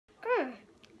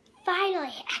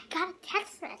Finally, I got a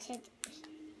text message.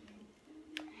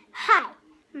 Hi,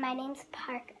 my name's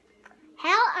Parker.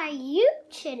 How are you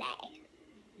today?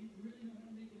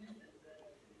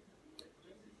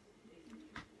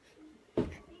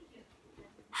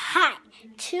 Hi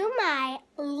to my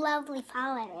lovely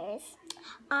followers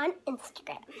on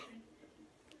Instagram.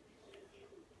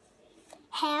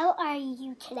 How are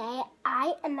you today?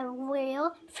 I am the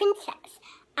royal princess.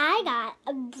 I got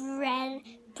a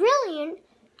brilliant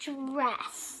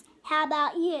dress. How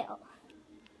about you?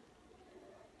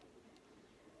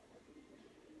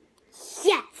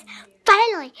 Yes,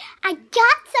 finally, I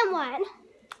got someone.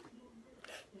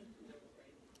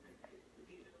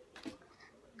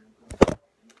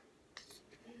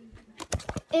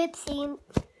 Oopsie,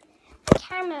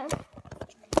 camera.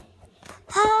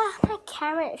 My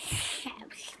camera is so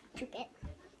stupid.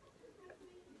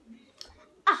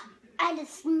 I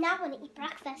just not want to eat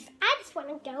breakfast. I just want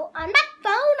to go on my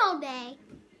phone all day.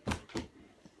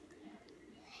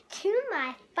 To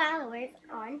my followers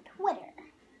on Twitter.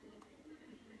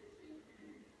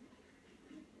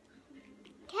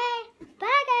 Okay,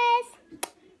 bye guys.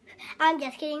 I'm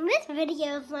just kidding. This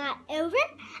video is not over.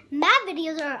 My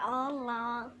videos are all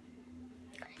long.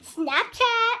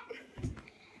 Snapchat.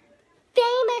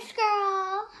 Famous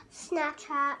girl.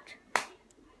 Snapchat.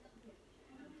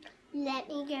 Let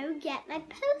me go get my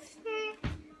poster.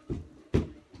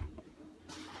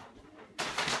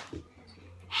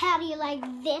 How do you like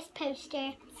this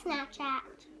poster? Snapchat.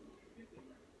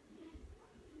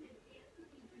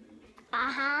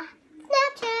 Snapchat.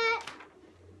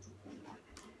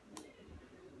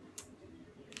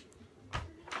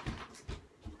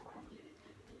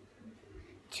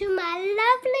 To my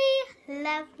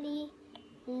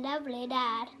lovely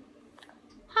dad.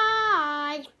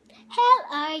 Hi, how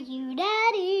are you,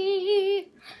 Daddy?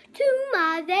 To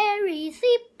my very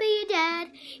sleepy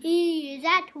dad, he is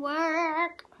at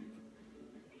work.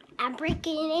 I'm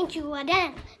breaking into a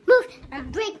dance move.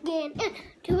 I'm breaking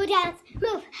into a dance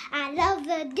move. I love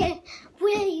the dance.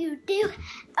 Will you do?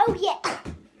 Oh yeah.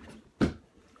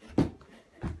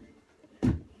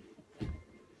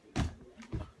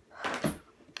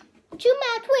 To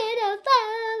my Twitter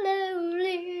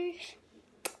followers.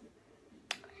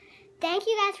 Thank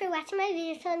you guys for watching my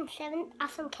videos on 7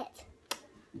 awesome kids.